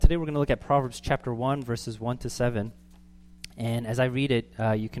today we're going to look at Proverbs chapter 1, verses 1 to 7. And as I read it,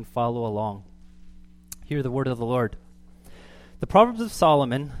 you can follow along. Hear the word of the Lord. The Proverbs of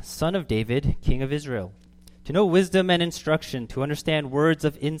Solomon, son of David, king of Israel. To know wisdom and instruction, to understand words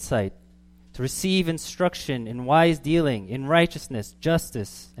of insight, to receive instruction in wise dealing, in righteousness,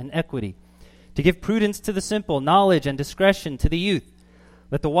 justice, and equity, to give prudence to the simple, knowledge and discretion to the youth.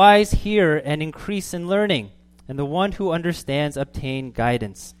 Let the wise hear and increase in learning, and the one who understands obtain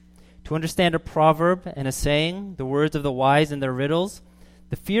guidance. To understand a proverb and a saying, the words of the wise and their riddles.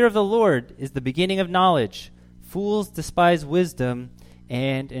 The fear of the Lord is the beginning of knowledge. Fools despise wisdom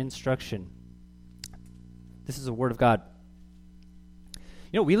and instruction. This is the word of God.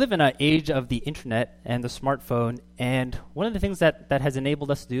 You know, we live in an age of the internet and the smartphone, and one of the things that has enabled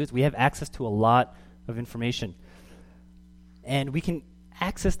us to do is we have access to a lot of information. And we can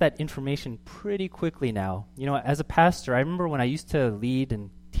access that information pretty quickly now. You know, as a pastor, I remember when I used to lead and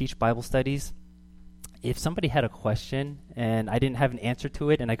teach Bible studies, if somebody had a question and I didn't have an answer to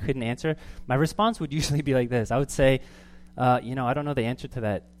it and I couldn't answer, my response would usually be like this. I would say, I don't know the answer to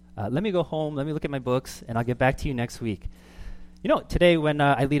that. Let me go home, let me look at my books, and I'll get back to you next week. You know, today when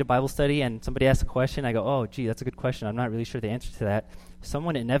I lead a Bible study and somebody asks a question, I go, oh, gee, that's a good question. I'm not really sure the answer to that.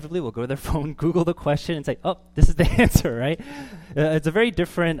 Someone inevitably will go to their phone, Google the question, and say, oh, this is the answer, right? It's a very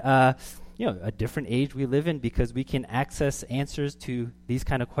different, a different age we live in because we can access answers to these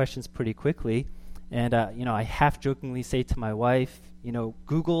kind of questions pretty quickly. And, I half-jokingly say to my wife,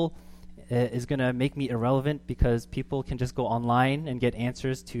 Google is going to make me irrelevant because people can just go online and get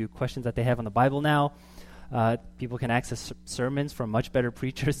answers to questions that they have on the Bible now. People can access sermons from much better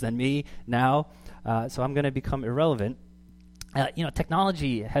preachers than me now, so I'm going to become irrelevant.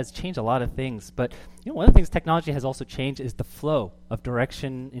 Technology has changed a lot of things, but one of the things technology has also changed is the flow of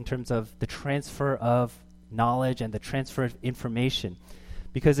direction in terms of the transfer of knowledge and the transfer of information.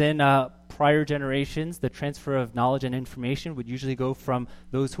 Because in prior generations, the transfer of knowledge and information would usually go from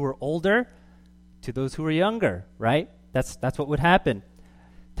those who were older to those who were younger, right? That's what would happen.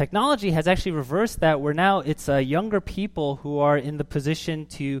 Technology has actually reversed that, where now it's younger people who are in the position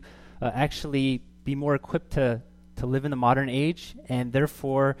to actually be more equipped to live in the modern age, and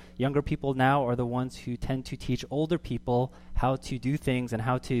therefore younger people now are the ones who tend to teach older people how to do things and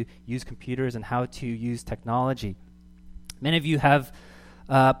how to use computers and how to use technology. Many of you have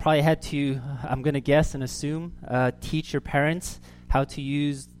probably had to, I'm going to guess and assume, teach your parents how to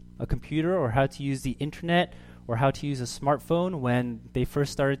use a computer or how to use the internet or how to use a smartphone when they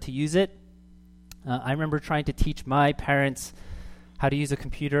first started to use it. I remember trying to teach my parents how to use a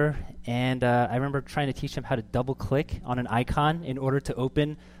computer, and I remember trying to teach them how to double-click on an icon in order to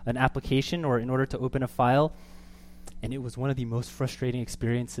open an application or in order to open a file, and it was one of the most frustrating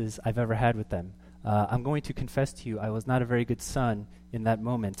experiences I've ever had with them. I'm going to confess to you, I was not a very good son in that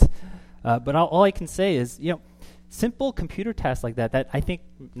moment. But all I can say is, simple computer tasks like that I think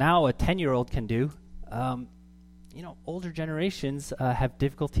now a 10-year-old can do, older generations have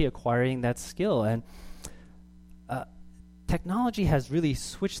difficulty acquiring that skill. And technology has really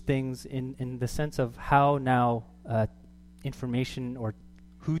switched things in the sense of how now information or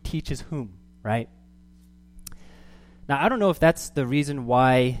who teaches whom, right? Now, I don't know if that's the reason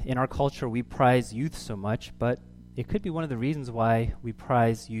why in our culture we prize youth so much, but it could be one of the reasons why we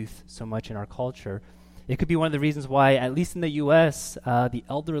prize youth so much in our culture. It could be one of the reasons why, at least in the U.S., the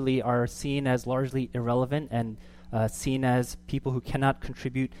elderly are seen as largely irrelevant and seen as people who cannot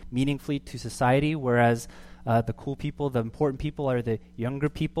contribute meaningfully to society, whereas the cool people, the important people are the younger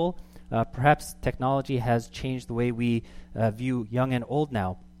people. Perhaps technology has changed the way we view young and old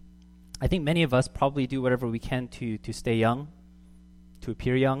now. I think many of us probably do whatever we can to stay young, to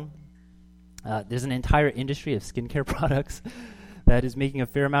appear young. There's an entire industry of skincare products that is making a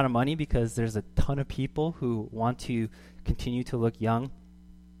fair amount of money because there's a ton of people who want to continue to look young.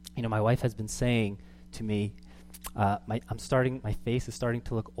 My wife has been saying to me, my face is starting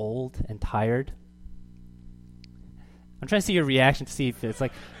to look old and tired. I'm trying to see your reaction to see if it's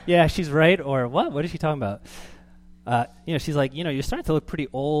like, yeah, she's right, or what? What is she talking about? She's like, you're starting to look pretty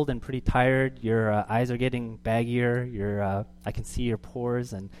old and pretty tired. Your eyes are getting baggier. I can see your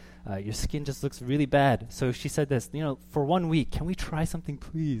pores, and your skin just looks really bad. So she said this, for 1 week, can we try something,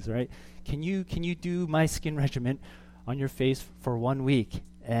 please, right? Can you do my skin regimen on your face for 1 week?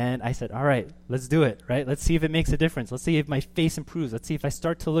 And I said, all right, let's do it, right? Let's see if it makes a difference. Let's see if my face improves. Let's see if I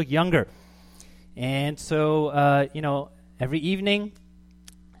start to look younger. And so, every evening,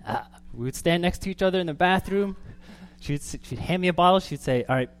 we would stand next to each other in the bathroom. She'd hand me a bottle. She'd say,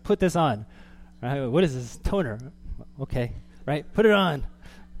 all right, put this on. Right? What is this? Toner. Okay, right? Put it on.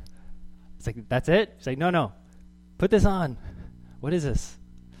 It's like, that's it? She's like, no. Put this on. What is this?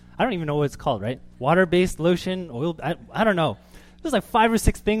 I don't even know what it's called, right? Water-based lotion, oil, I don't know. There's like 5 or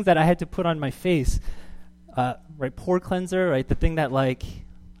 6 things that I had to put on my face. Right, pore cleanser, right? The thing that I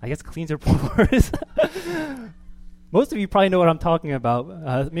guess cleans your pores. Most of you probably know what I'm talking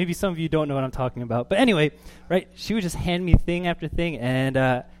about. Maybe some of you don't know what I'm talking about. But anyway, right, she would just hand me thing after thing. And,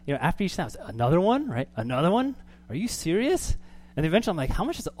 after each time, I was like, another one, right? Another one? Are you serious? And eventually I'm like, how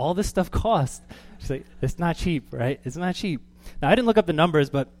much does all this stuff cost? She's like, it's not cheap, right? It's not cheap. Now, I didn't look up the numbers,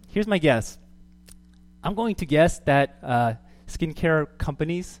 but here's my guess. I'm going to guess that skincare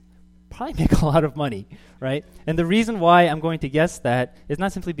companies probably make a lot of money, right? And the reason why I'm going to guess that is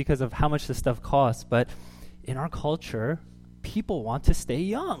not simply because of how much this stuff costs, but in our culture, people want to stay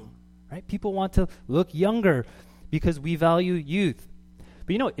young, right? People want to look younger because we value youth.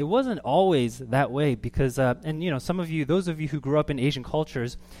 But it wasn't always that way because, some of you, those of you who grew up in Asian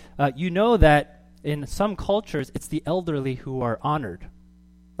cultures, you know that in some cultures, it's the elderly who are honored,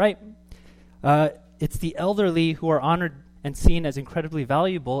 right? It's the elderly who are honored and seen as incredibly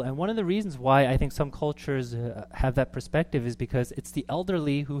valuable. And one of the reasons why I think some cultures have that perspective is because it's the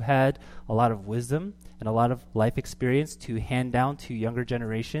elderly who had a lot of wisdom and a lot of life experience to hand down to younger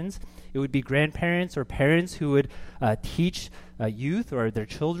generations. It would be grandparents or parents who would teach youth or their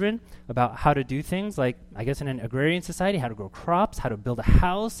children about how to do things like, I guess in an agrarian society, how to grow crops, how to build a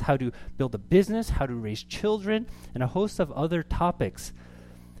house, how to build a business, how to raise children, and a host of other topics.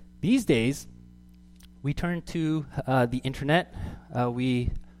 These days, we turn to the internet.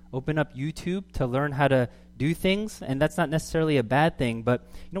 We open up YouTube to learn how to do things, and that's not necessarily a bad thing. But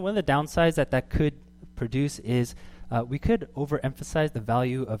one of the downsides that could produce is we could overemphasize the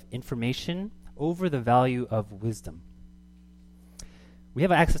value of information over the value of wisdom. We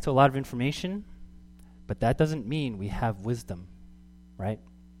have access to a lot of information, but that doesn't mean we have wisdom, right?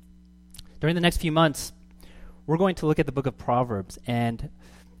 During the next few months, we're going to look at the book of Proverbs, and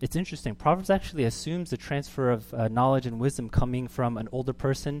it's interesting. Proverbs actually assumes the transfer of knowledge and wisdom coming from an older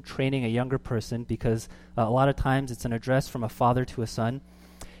person training a younger person because a lot of times it's an address from a father to a son.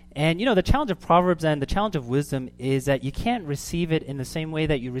 And, the challenge of Proverbs and the challenge of wisdom is that you can't receive it in the same way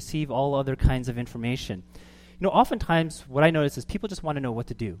that you receive all other kinds of information. Oftentimes what I notice is people just want to know what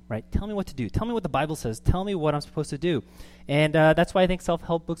to do, right? Tell me what to do. Tell me what the Bible says. Tell me what I'm supposed to do. And that's why I think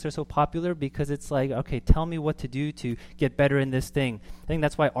self-help books are so popular because it's like, okay, tell me what to do to get better in this thing. I think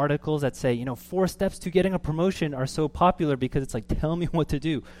that's why articles that say, 4 steps to getting a promotion are so popular because it's like, tell me what to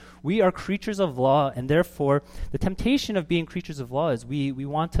do. We are creatures of law, and therefore the temptation of being creatures of law is we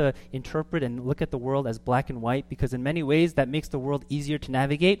want to interpret and look at the world as black and white because in many ways that makes the world easier to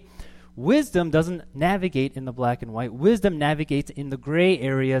navigate. Wisdom doesn't navigate in the black and white. Wisdom navigates in the gray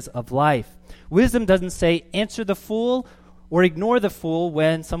areas of life. Wisdom doesn't say answer the fool or ignore the fool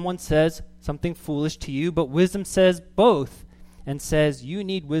when someone says something foolish to you, but wisdom says both and says you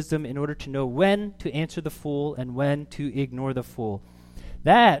need wisdom in order to know when to answer the fool and when to ignore the fool.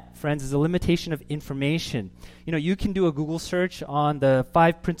 That, friends, is a limitation of information. You can do a Google search on the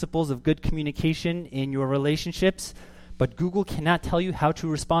 5 principles of good communication in your relationships, but Google cannot tell you how to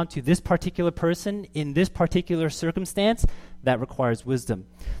respond to this particular person in this particular circumstance. That requires wisdom.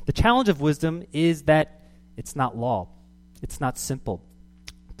 The challenge of wisdom is that it's not law. It's not simple.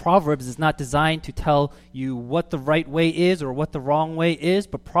 Proverbs is not designed to tell you what the right way is or what the wrong way is,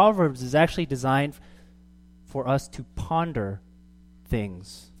 but Proverbs is actually designed for us to ponder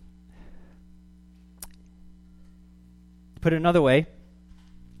things. To put it another way,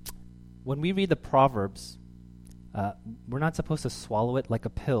 when we read the Proverbs, we're not supposed to swallow it like a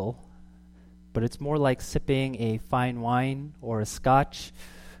pill, but it's more like sipping a fine wine or a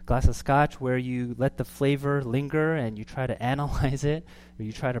glass of scotch, where you let the flavor linger and you try to analyze it or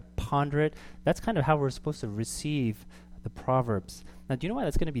you try to ponder it. That's kind of how we're supposed to receive the Proverbs. Now, do you know why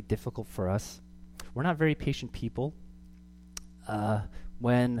that's going to be difficult for us? We're not very patient people.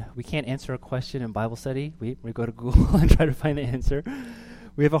 When we can't answer a question in Bible study, we go to Google and try to find the answer.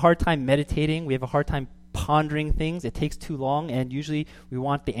 We have a hard time meditating. We have a hard time pondering things. It takes too long, and usually we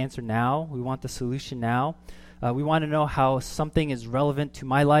want the answer now. We want the solution now. We want to know how something is relevant to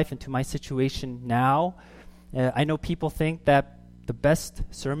my life and to my situation now. I know people think that the best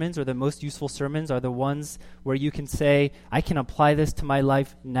sermons or the most useful sermons are the ones where you can say, I can apply this to my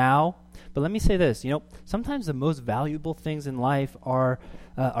life now. But let me say this, sometimes the most valuable things in life are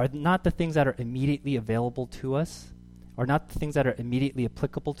not the things that are immediately available to us, are not the things that are immediately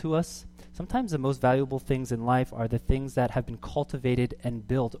applicable to us. Sometimes the most valuable things in life are the things that have been cultivated and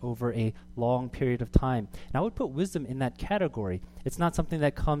built over a long period of time. And I would put wisdom in that category. It's not something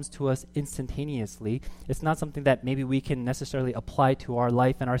that comes to us instantaneously. It's not something that maybe we can necessarily apply to our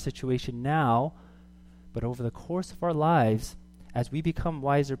life and our situation now, but over the course of our lives, as we become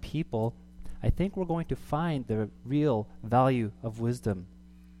wiser people, I think we're going to find the real value of wisdom.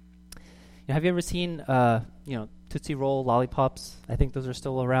 Have you ever seen, Tootsie Roll lollipops? I think those are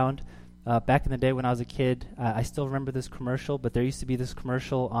still around. Back in the day when I was a kid, I still remember this commercial, but there used to be this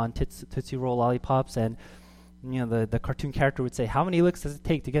commercial on Tootsie Roll lollipops, and the cartoon character would say, "How many licks does it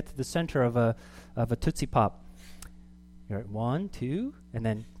take to get to the center of a Tootsie Pop?" You're at 1, 2, and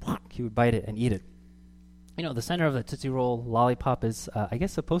then he would bite it and eat it. The center of the Tootsie Roll lollipop is, I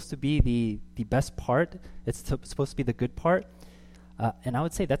guess, supposed to be the best part. It's supposed to be the good part. And I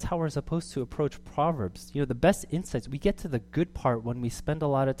would say that's how we're supposed to approach Proverbs. The best insights, we get to the good part when we spend a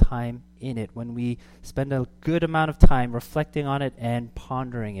lot of time in it, when we spend a good amount of time reflecting on it and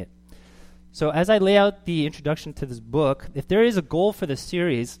pondering it. So as I lay out the introduction to this book, if there is a goal for this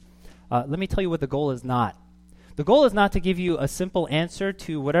series, let me tell you what the goal is not. The goal is not to give you a simple answer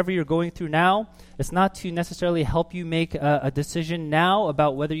to whatever you're going through now. It's not to necessarily help you make a decision now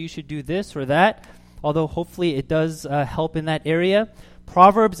about whether you should do this or that, although hopefully it does help in that area.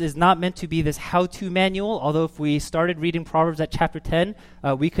 Proverbs is not meant to be this how-to manual, although if we started reading Proverbs at chapter 10,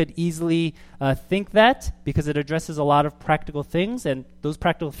 we could easily think that, because it addresses a lot of practical things, and those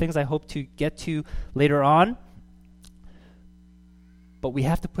practical things I hope to get to later on. But we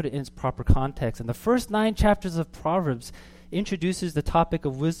have to put it in its proper context. And the first 9 chapters of Proverbs introduces the topic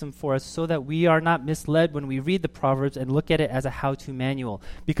of wisdom for us so that we are not misled when we read the Proverbs and look at it as a how-to manual.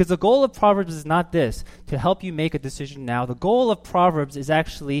 Because the goal of Proverbs is not this, to help you make a decision now. The goal of Proverbs is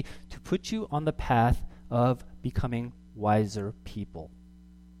actually to put you on the path of becoming wiser people.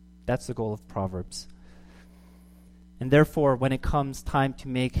 That's the goal of Proverbs. And therefore, when it comes time to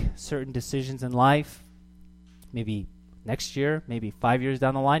make certain decisions in life, maybe next year, maybe 5 years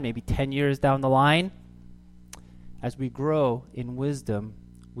down the line, maybe 10 years down the line, as we grow in wisdom,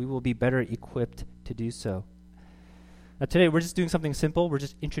 we will be better equipped to do so. Now today we're just doing something simple. We're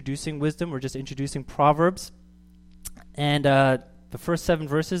just introducing wisdom. We're just introducing Proverbs. And the first 7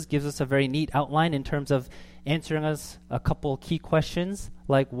 verses gives us a very neat outline in terms of answering us a couple key questions,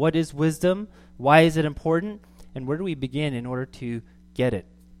 like what is wisdom, why is it important, and where do we begin in order to get it?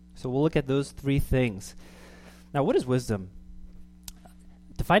 So we'll look at those 3 things. Now, what is wisdom?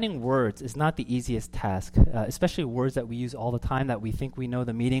 Defining words is not the easiest task, especially words that we use all the time that we think we know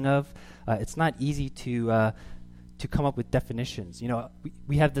the meaning of. It's not easy to come up with definitions.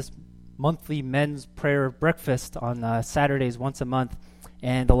 We have this monthly men's prayer breakfast on Saturdays once a month,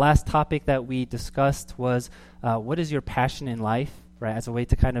 and the last topic that we discussed was what is your passion in life, right, as a way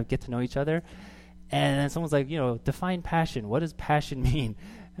to kind of get to know each other. And then someone's like, define passion. What does passion mean?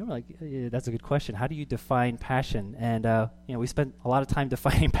 And we're like, yeah, that's a good question. How do you define passion? And, we spent a lot of time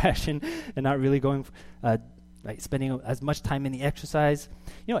defining passion and not really spending as much time in the exercise.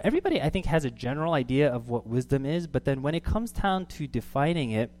 Everybody, I think, has a general idea of what wisdom is, but then when it comes down to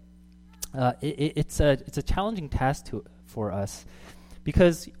defining it, it's a challenging task for us,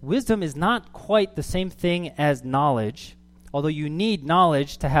 because wisdom is not quite the same thing as knowledge, although you need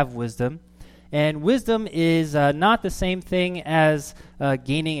knowledge to have wisdom. And wisdom is not the same thing as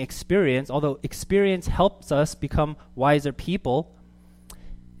gaining experience, although experience helps us become wiser people.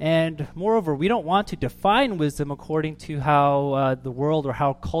 And moreover, we don't want to define wisdom according to how the world or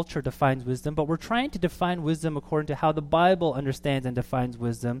how culture defines wisdom, but we're trying to define wisdom according to how the Bible understands and defines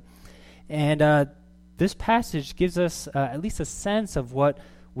wisdom. And this passage gives us at least a sense of what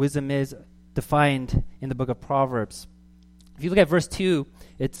wisdom is defined in the book of Proverbs. If you look at verse 2,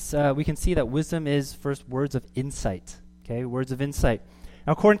 we can see that wisdom is first words of insight. Okay, words of insight.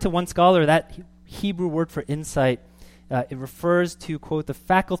 Now, according to one scholar, that Hebrew word for insight, it refers to, quote, the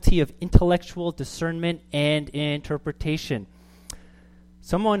faculty of intellectual discernment and interpretation.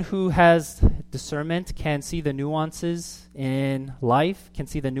 Someone who has discernment can see the nuances in life, can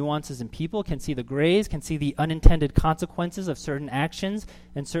see the nuances in people, can see the grays, can see the unintended consequences of certain actions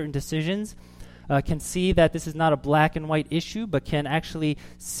and certain decisions. Can see that this is not a black and white issue, but can actually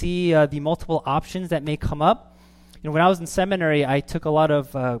see the multiple options that may come up. When I was in seminary, I took a lot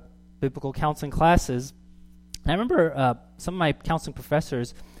of biblical counseling classes. And I remember some of my counseling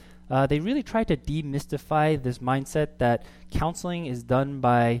professors, they really tried to demystify this mindset that counseling is done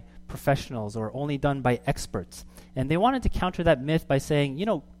by professionals or only done by experts. And they wanted to counter that myth by saying,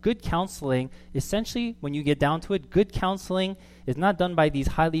 good counseling, essentially, when you get down to it, good counseling is not done by these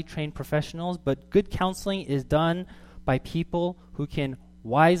highly trained professionals, but good counseling is done by people who can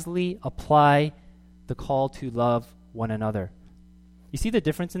wisely apply the call to love one another. You see the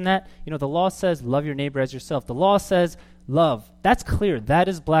difference in that? The law says love your neighbor as yourself. The law says love. That's clear. That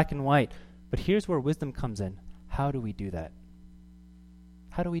is black and white. But here's where wisdom comes in. How do we do that?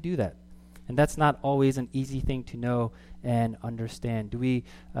 How do we do that? And that's not always an easy thing to know and understand. Do we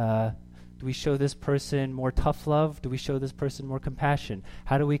show this person more tough love? Do we show this person more compassion?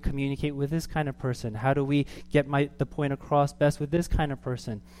 How do we communicate with this kind of person? How do we get the point across best with this kind of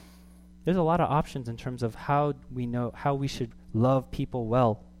person? There's a lot of options in terms of how we should love people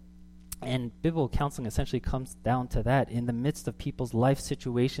well. And biblical counseling essentially comes down to that. In the midst of people's life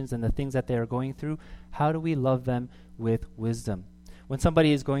situations and the things that they are going through, how do we love them with wisdom? When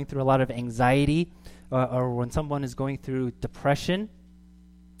somebody is going through a lot of anxiety or when someone is going through depression,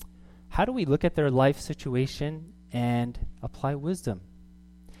 how do we look at their life situation and apply wisdom?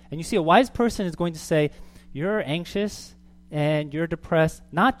 And you see, a wise person is going to say, you're anxious and you're depressed,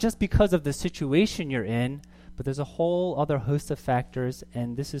 not just because of the situation you're in, but there's a whole other host of factors,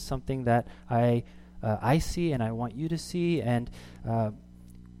 and this is something that I see and I want you to see, and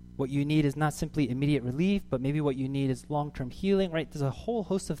what you need is not simply immediate relief, but maybe what you need is long-term healing, right? There's a whole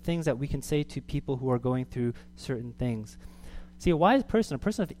host of things that we can say to people who are going through certain things. See, a wise person, a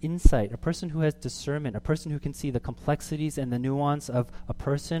person of insight, a person who has discernment, a person who can see the complexities and the nuance of a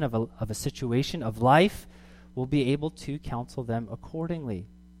person, of a situation, of life, will be able to counsel them accordingly.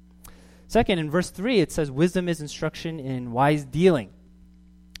 Second, in verse 3, it says, wisdom is instruction in wise dealing.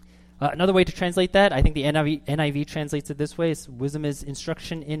 Another way to translate that, I think the NIV translates it this way, is wisdom is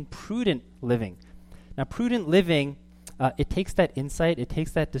instruction in prudent living. Now, prudent living, it takes that insight, it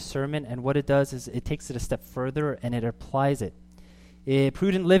takes that discernment, and what it does is it takes it a step further and it applies it.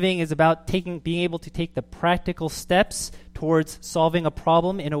 Prudent living is about being able to take the practical steps towards solving a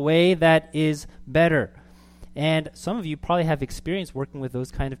problem in a way that is better. And some of you probably have experience working with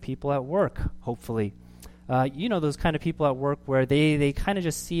those kind of people at work, hopefully. You know those kind of people at work where they kind of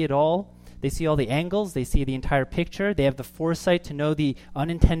just see it all. They see all the angles. They see the entire picture. They have the foresight to know the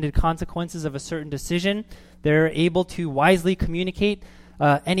unintended consequences of a certain decision. They're able to wisely communicate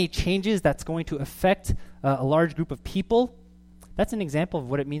any changes that's going to affect a large group of people. That's an example of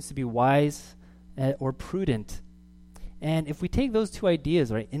what it means to be wise or prudent. And if we take those two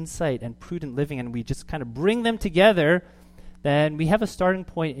ideas, right, insight and prudent living, and we just kind of bring them together, then we have a starting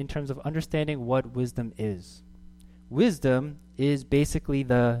point in terms of understanding what wisdom is. Wisdom is basically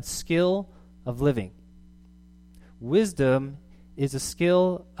the skill of living. Wisdom is a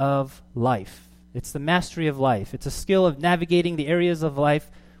skill of life. It's the mastery of life. It's a skill of navigating the areas of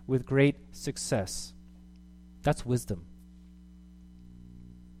life with great success. That's wisdom.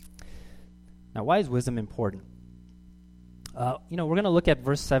 Now, why is wisdom important? We're going to look at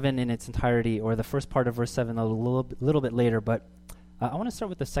verse 7 in its entirety, or the first part of verse 7 a little bit later, but I want to start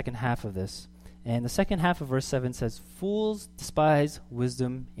with the second half of this. And the second half of verse 7 says, fools despise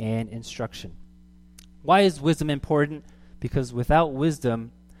wisdom and instruction. Why is wisdom important? Because without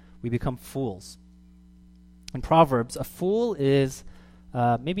wisdom, we become fools. In Proverbs, a fool is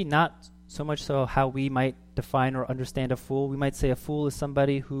maybe not so much so how we might define or understand a fool. We might say a fool is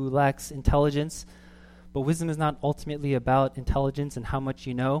somebody who lacks intelligence, but wisdom is not ultimately about intelligence and how much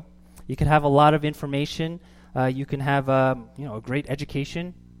you know. You can have a lot of information. You can have a great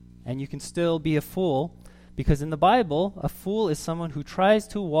education, and you can still be a fool, because in the Bible, a fool is someone who tries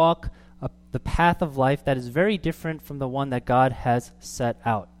to walk the path of life that is very different from the one that God has set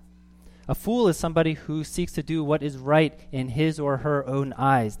out. A fool is somebody who seeks to do what is right in his or her own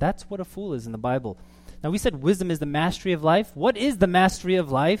eyes. That's what a fool is in the Bible. Now, we said wisdom is the mastery of life. What is the mastery of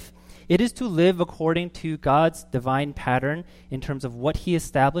life? It is to live according to God's divine pattern in terms of what he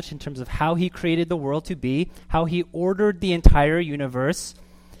established, in terms of how he created the world to be, how he ordered the entire universe.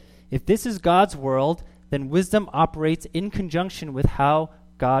 If this is God's world, then wisdom operates in conjunction with how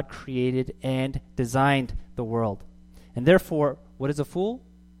God created and designed the world. And therefore, what is a fool?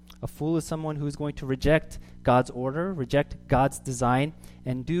 A fool is someone who is going to reject God's order, reject God's design,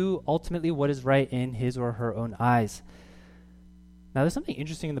 and do ultimately what is right in his or her own eyes. Now, there's something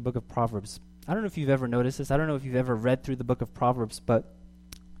interesting in the book of Proverbs. I don't know if you've ever noticed this. I don't know if you've ever read through the book of Proverbs, but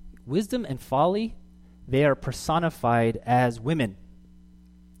wisdom and folly, they are personified as women.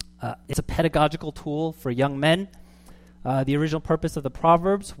 It's a pedagogical tool for young men. The original purpose of the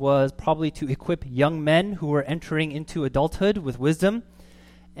Proverbs was probably to equip young men who were entering into adulthood with wisdom.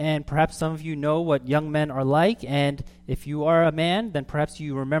 And perhaps some of you know what young men are like, and if you are a man, then perhaps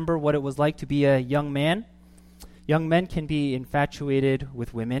you remember what it was like to be a young man. Young men can be infatuated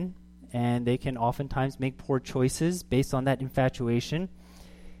with women, and they can oftentimes make poor choices based on that infatuation.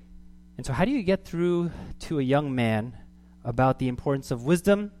 And so how do you get through to a young man about the importance of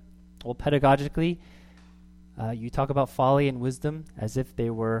wisdom? Well, pedagogically, you talk about folly and wisdom as if they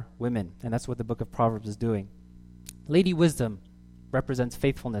were women, and that's what the book of Proverbs is doing. Lady Wisdom represents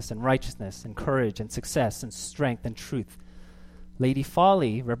faithfulness and righteousness and courage and success and strength and truth. Lady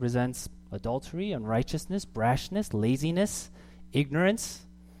Folly represents adultery, unrighteousness, brashness, laziness, ignorance.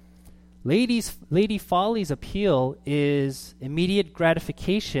 Lady Folly's appeal is immediate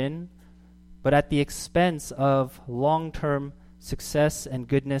gratification, but at the expense of long-term success and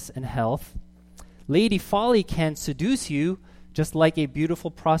goodness and health. Lady Folly can seduce you just like a beautiful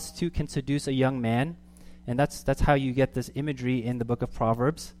prostitute can seduce a young man, and that's how you get this imagery in the book of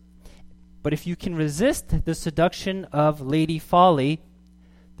Proverbs. But if you can resist the seduction of Lady Folly,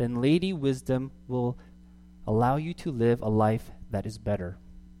 then Lady Wisdom will allow you to live a life that is better.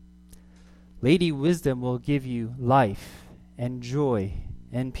 Lady Wisdom will give you life and joy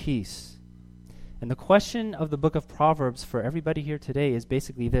and peace. And the question of the book of Proverbs for everybody here today is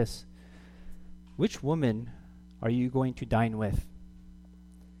basically this: which woman are you going to dine with?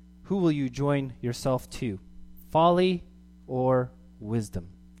 Who will you join yourself to? Folly or wisdom?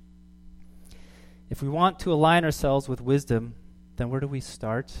 If we want to align ourselves with wisdom, then where do we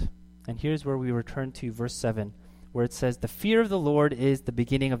start? And here's where we return to verse 7, where it says, "The fear of the Lord is the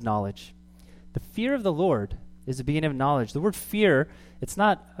beginning of knowledge." The fear of the Lord is the beginning of knowledge. The word fear, it's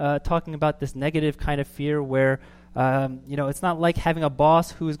not talking about this negative kind of fear where, it's not like having a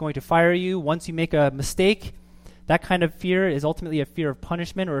boss who is going to fire you once you make a mistake. That kind of fear is ultimately a fear of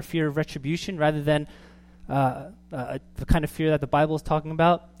punishment or a fear of retribution rather than the kind of fear that the Bible is talking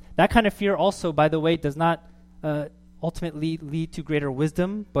about. That kind of fear also, by the way, does not ultimately lead to greater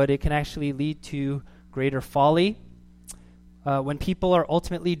wisdom, but it can actually lead to greater folly. When people are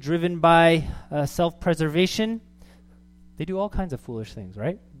ultimately driven by self-preservation, they do all kinds of foolish things,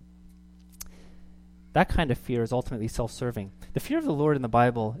 right? That kind of fear is ultimately self-serving. The fear of the Lord in the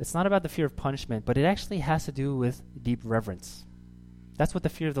Bible, it's not about the fear of punishment, but it actually has to do with deep reverence. That's what the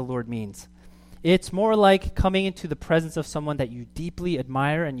fear of the Lord means. It's more like coming into the presence of someone that you deeply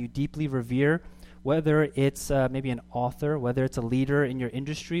admire and you deeply revere, whether it's maybe an author, whether it's a leader in your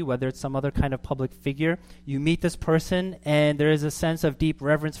industry, whether it's some other kind of public figure. You meet this person and there is a sense of deep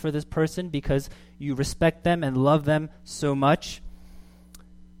reverence for this person because you respect them and love them so much.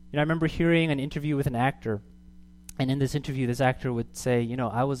 I remember hearing an interview with an actor, and in this interview, this actor would say,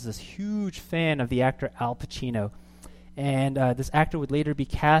 I was this huge fan of the actor Al Pacino, and this actor would later be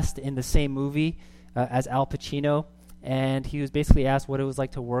cast in the same movie as Al Pacino, and he was basically asked what it was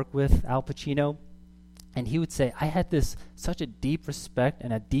like to work with Al Pacino, and he would say, I had such a deep respect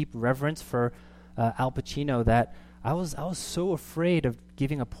and a deep reverence for Al Pacino that I was so afraid of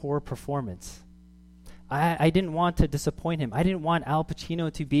giving a poor performance. I didn't want to disappoint him. I didn't want Al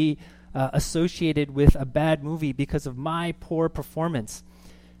Pacino to be associated with a bad movie because of my poor performance.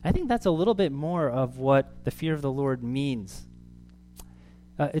 I think that's a little bit more of what the fear of the Lord means.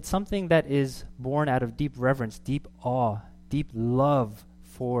 It's something that is born out of deep reverence, deep awe, deep love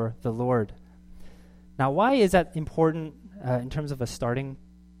for the Lord. Now, why is that important in terms of a starting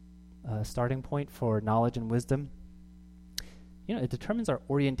point for knowledge and wisdom? It determines our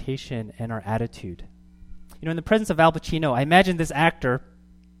orientation and our attitude. In the presence of Al Pacino, I imagine this actor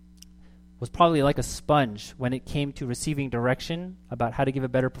was probably like a sponge when it came to receiving direction about how to give a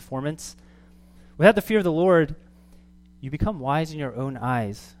better performance. Without the fear of the Lord, you become wise in your own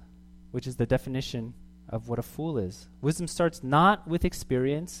eyes, which is the definition of what a fool is. Wisdom starts not with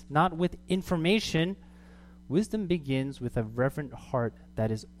experience, not with information. Wisdom begins with a reverent heart that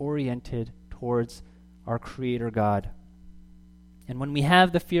is oriented towards our Creator God. And when we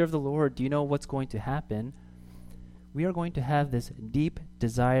have the fear of the Lord, do you know what's going to happen? We are going to have this deep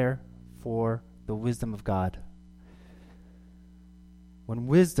desire for the wisdom of God. When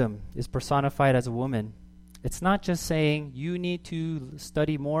wisdom is personified as a woman, it's not just saying you need to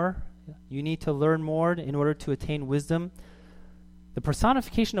study more, you need to learn more in order to attain wisdom. The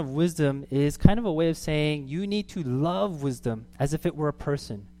personification of wisdom is kind of a way of saying you need to love wisdom as if it were a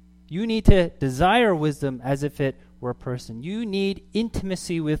person. You need to desire wisdom as if it were a person. You need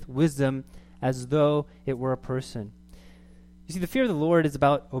intimacy with wisdom as though it were a person. You see, the fear of the Lord is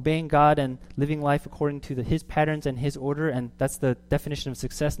about obeying God and living life according to His patterns and His order, and that's the definition of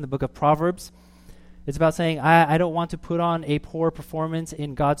success in the book of Proverbs. It's about saying, I don't want to put on a poor performance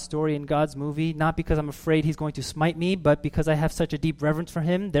in God's story, in God's movie, not because I'm afraid He's going to smite me, but because I have such a deep reverence for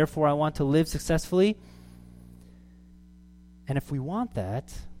Him, therefore I want to live successfully. And if we want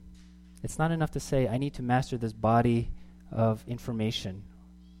that, it's not enough to say, I need to master this body of information.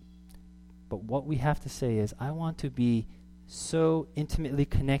 But what we have to say is, I want to be so intimately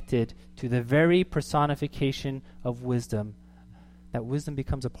connected to the very personification of wisdom that wisdom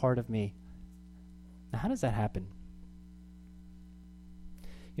becomes a part of me. Now, how does that happen?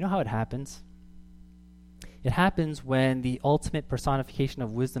 You know how it happens? It happens when the ultimate personification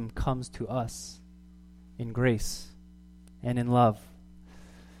of wisdom comes to us in grace and in love.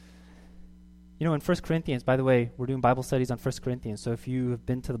 You know, in 1 Corinthians, by the way, we're doing Bible studies on 1 Corinthians, so if you have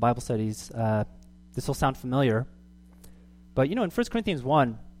been to the Bible studies, this will sound familiar. But, you know, in 1 Corinthians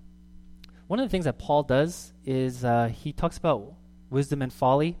 1, one of the things that Paul does is he talks about wisdom and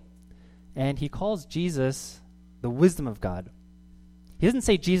folly, and he calls Jesus the wisdom of God. He doesn't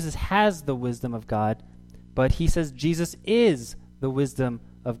say Jesus has the wisdom of God, but he says Jesus is the wisdom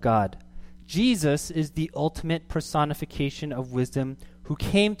of God. Jesus is the ultimate personification of wisdom who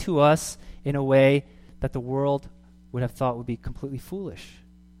came to us in a way that the world would have thought would be completely foolish.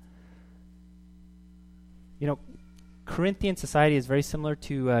 You know, Corinthian society is very similar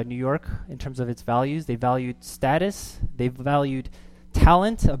to New York in terms of its values. They valued status, they valued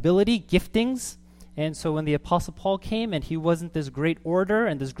talent, ability, giftings. And so when the Apostle Paul came and he wasn't this great orator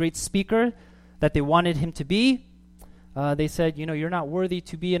and this great speaker that they wanted him to be, they said, you know, you're not worthy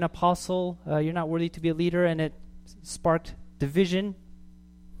to be an apostle, you're not worthy to be a leader, and it sparked division.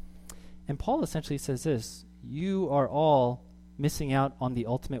 And Paul essentially says this: you are all missing out on the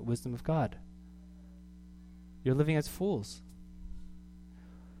ultimate wisdom of God. You're living as fools.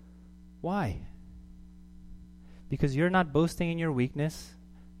 Why? Because you're not boasting in your weakness,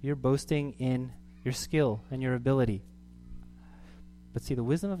 you're boasting in your skill and your ability. But see, the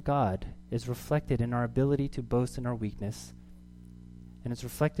wisdom of God is reflected in our ability to boast in our weakness, and it's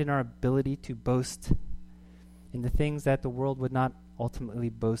reflected in our ability to boast in the things that the world would not ultimately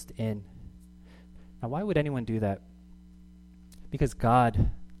boast in. Now, why would anyone do that? Because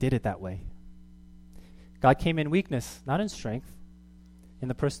God did it that way. God came in weakness, not in strength, in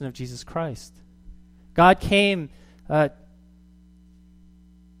the person of Jesus Christ. God came and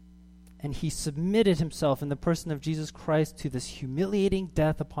he submitted himself in the person of Jesus Christ to this humiliating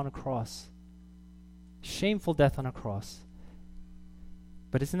death upon a cross. Shameful death on a cross.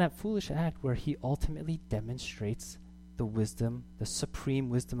 But it's in that foolish act where he ultimately demonstrates the wisdom, the supreme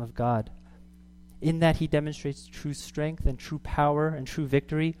wisdom of God. In that he demonstrates true strength and true power and true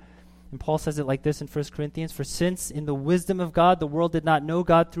victory. And Paul says it like this in 1 Corinthians, for since in the wisdom of God the world did not know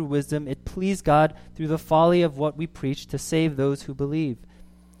God through wisdom, it pleased God through the folly of what we preach to save those who believe.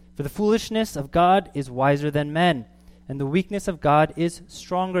 For the foolishness of God is wiser than men, and the weakness of God is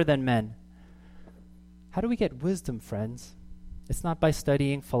stronger than men. How do we get wisdom, friends? It's not by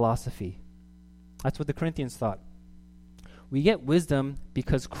studying philosophy. That's what the Corinthians thought. We get wisdom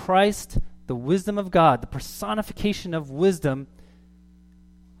because Christ, the wisdom of God, the personification of wisdom,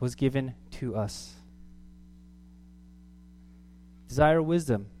 was given to us. Desire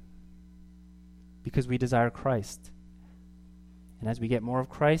wisdom because we desire Christ. And as we get more of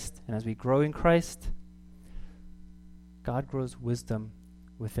Christ, and as we grow in Christ, God grows wisdom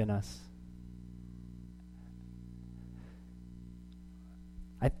within us.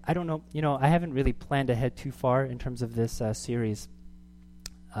 I don't know, you know, I haven't really planned ahead too far in terms of this series.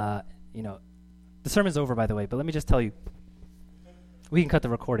 You know, the sermon's over, by the way, but let me just tell you, we can cut the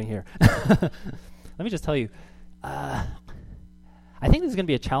recording here. Let me just tell you, I think this is going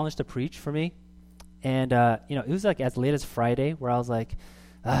to be a challenge to preach for me. And, you know, it was like as late as Friday where I was like,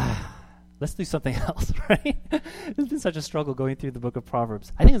 let's do something else, right? It's been such a struggle going through the book of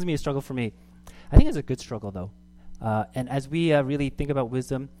Proverbs. I think it's going to be a struggle for me. I think it's a good struggle, though. And as we really think about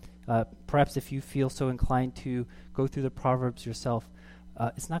wisdom, perhaps if you feel so inclined to go through the Proverbs yourself,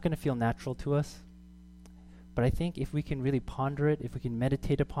 it's not going to feel natural to us. But I think if we can really ponder it, if we can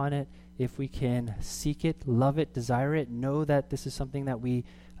meditate upon it, if we can seek it, love it, desire it, know that this is something that we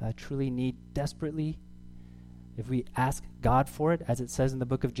truly need desperately, if we ask God for it, as it says in the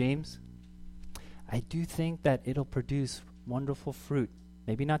book of James, I do think that it'll produce wonderful fruit.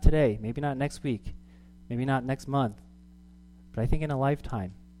 Maybe not today, maybe not next week, maybe not next month, but I think in a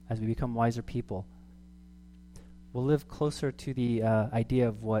lifetime, as we become wiser people, we'll live closer to the idea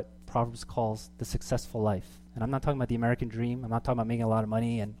of what Proverbs calls the successful life. And I'm not talking about the American dream. I'm not talking about making a lot of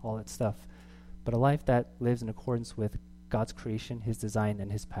money and all that stuff, but a life that lives in accordance with God's creation, his design, and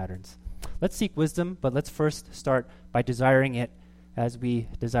his patterns. Let's seek wisdom, but let's first start by desiring it as we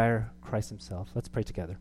desire Christ himself. Let's pray together.